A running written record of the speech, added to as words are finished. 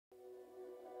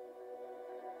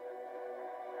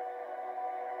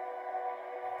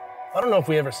I don't know if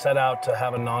we ever set out to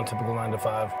have a non-typical 9 to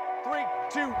 5. 3,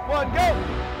 2, 1, go!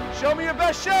 Show me your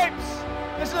best shapes!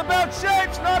 This is about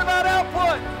shapes, not about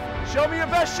output! Show me your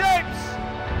best shapes!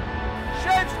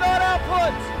 Shapes, not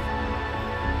output!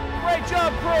 Great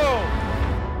job, crew!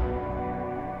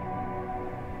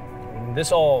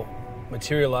 This all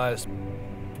materialized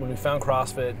when we found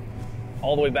CrossFit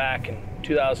all the way back in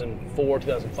 2004,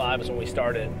 2005 is when we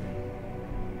started.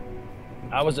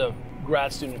 I was a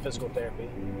grad student in physical therapy.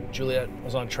 Juliet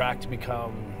was on track to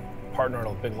become a partner at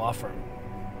a big law firm.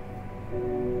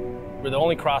 We're the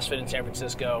only CrossFit in San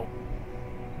Francisco.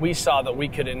 We saw that we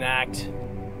could enact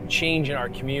change in our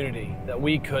community, that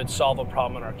we could solve a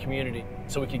problem in our community,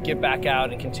 so we could get back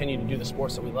out and continue to do the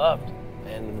sports that we loved.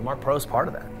 And Marc Pro is part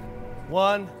of that.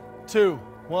 1, 2,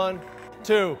 1,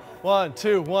 2, 1,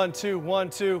 2, 1, 2, 1,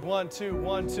 2, 1, 2,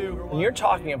 1, 2. When you're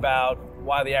talking about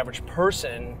why the average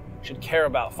person should care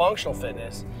about functional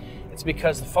fitness, it's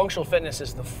because the functional fitness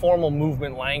is the formal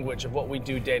movement language of what we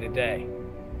do day to day.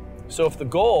 So if the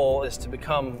goal is to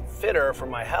become fitter for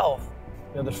my health,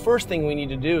 the first thing we need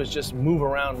to do is just move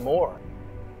around more.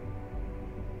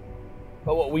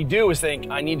 But what we do is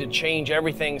think, I need to change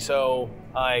everything, so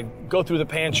I go through the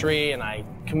pantry and I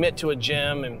commit to a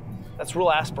gym, and that's real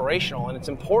aspirational, and it's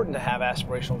important to have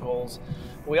aspirational goals.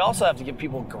 But we also have to give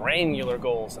people granular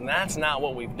goals, and that's not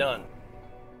what we've done.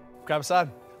 Grab a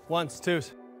side. Ones,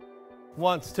 twos.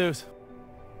 Ones, twos.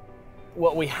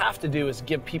 What we have to do is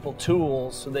give people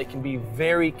tools so they can be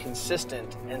very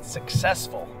consistent and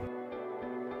successful.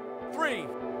 3,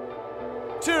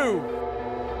 2,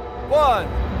 1,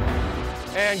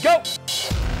 and go!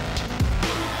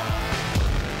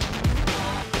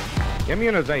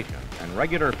 Immunization and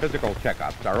regular physical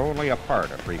checkups are only a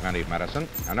part of preventive medicine.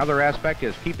 Another aspect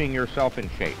is keeping yourself in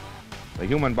shape. The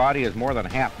human body is more than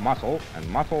half muscle, and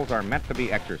muscles are meant to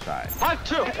be exercised. 1,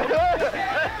 2.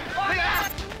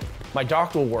 My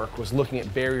doctoral work was looking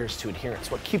at barriers to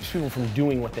adherence, what keeps people from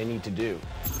doing what they need to do.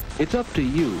 It's up to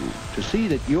you to see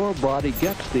that your body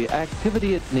gets the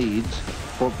activity it needs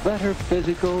for better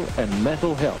physical and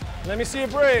mental health. Let me see you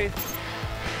breathe.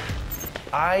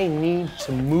 I need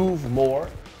to move more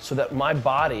so that my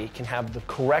body can have the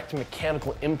correct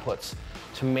mechanical inputs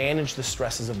to manage the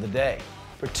stresses of the day,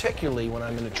 particularly when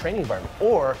I'm in a training environment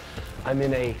or I'm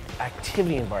in an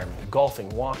activity environment, golfing,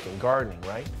 walking, gardening,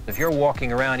 right? If you're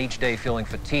walking around each day feeling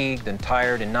fatigued and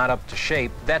tired and not up to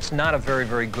shape, that's not a very,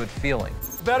 very good feeling.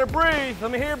 Better breathe.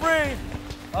 Let me hear you breathe.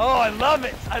 Oh, I love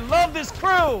it. I love this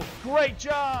crew. Great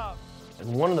job.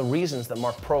 And one of the reasons that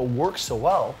Marc Pro works so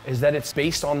well is that it's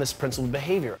based on this principle of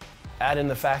behavior. Add in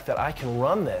the fact that I can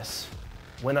run this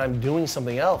when I'm doing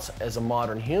something else as a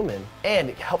modern human, and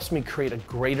it helps me create a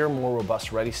greater, more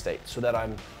robust ready state so that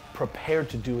I'm prepared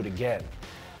to do it again.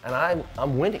 And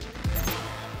I'm winning.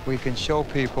 We can show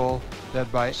people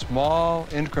that by small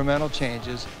incremental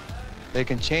changes, they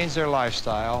can change their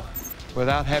lifestyle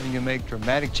without having to make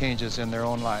dramatic changes in their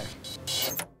own life.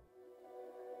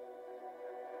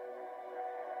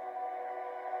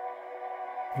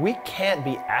 We can't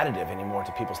be additive anymore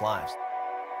to people's lives.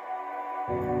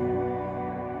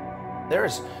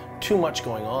 There's too much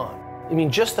going on. I mean,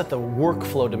 just that the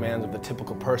workflow demands of the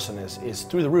typical person is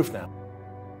through the roof now.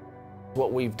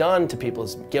 What we've done to people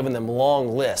is given them long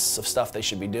lists of stuff they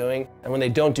should be doing, and when they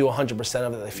don't do 100%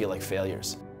 of it, they feel like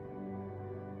failures.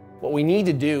 What we need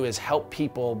to do is help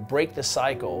people break the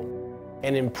cycle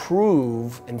and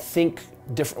improve and think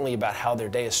differently about how their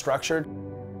day is structured,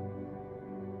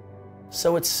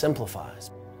 so it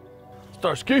simplifies.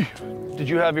 Starsky, did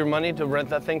you have your money to rent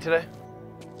that thing today?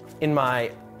 In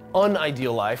my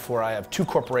unideal life, where I have 2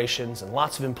 corporations and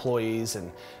lots of employees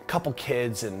and a couple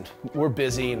kids, and we're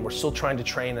busy and we're still trying to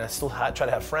train and I still try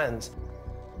to have friends,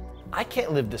 I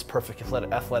can't live this perfect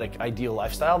athletic ideal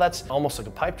lifestyle. That's almost like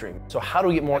a pipe dream. So how do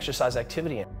we get more exercise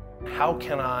activity in? How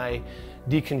can I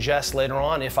decongest later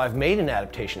on if I've made an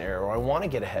adaptation error or I want to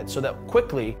get ahead, so that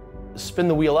quickly spin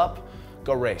the wheel up,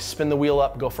 go race, spin the wheel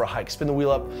up, go for a hike, spin the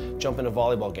wheel up, jump in a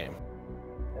volleyball game.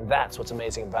 And that's what's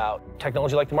amazing about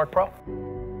technology like the Marc Pro.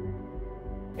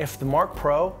 If the Marc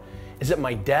Pro is at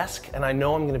my desk and I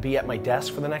know I'm going to be at my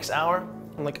desk for the next hour,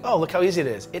 I'm like, oh, look how easy it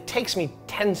is. It takes me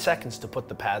 10 seconds to put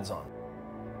the pads on.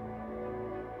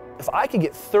 If I could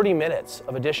get 30 minutes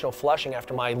of additional flushing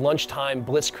after my lunchtime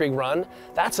blitzkrieg run,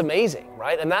 that's amazing,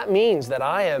 right? And that means that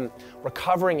I am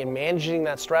recovering and managing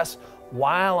that stress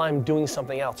while I'm doing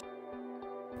something else.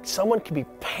 Someone could be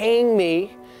paying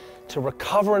me to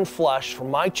recover and flush from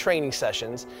my training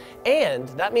sessions, and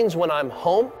that means when I'm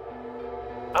home,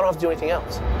 I don't have to do anything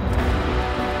else.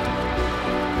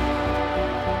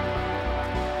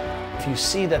 If you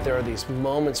see that there are these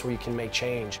moments where you can make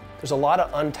change, there's a lot of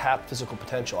untapped physical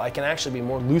potential. I can actually be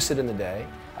more lucid in the day.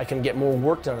 I can get more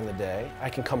work done in the day. I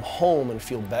can come home and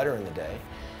feel better in the day.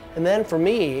 And then for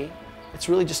me, it's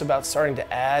really just about starting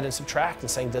to add and subtract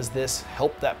and saying, does this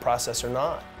help that process or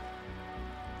not?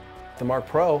 The Marc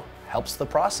Pro helps the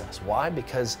process. Why?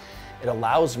 Because it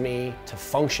allows me to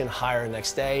function higher the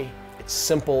next day. It's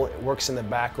simple, it works in the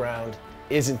background,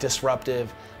 isn't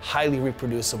disruptive, highly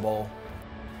reproducible.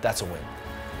 That's a win.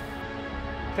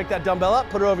 Pick that dumbbell up,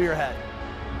 put it over your head.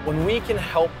 When we can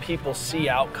help people see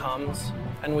outcomes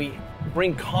and we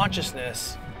bring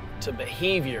consciousness to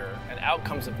behavior and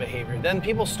outcomes of behavior, then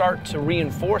people start to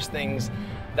reinforce things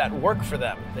that work for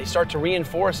them. They start to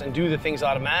reinforce and do the things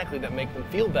automatically that make them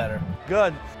feel better.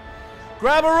 Good.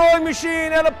 Grab a rowing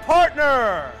machine and a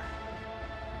partner.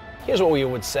 Here's what we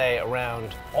would say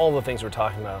around all the things we're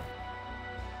talking about.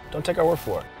 Don't take our word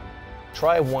for it.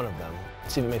 Try one of them,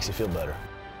 see if it makes you feel better.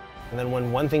 And then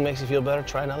when one thing makes you feel better,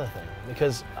 try another thing.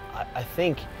 Because I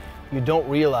think you don't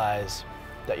realize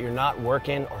that you're not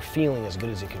working or feeling as good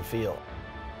as you can feel.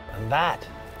 And that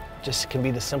just can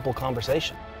be the simple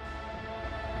conversation.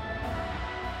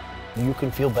 You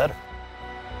can feel better.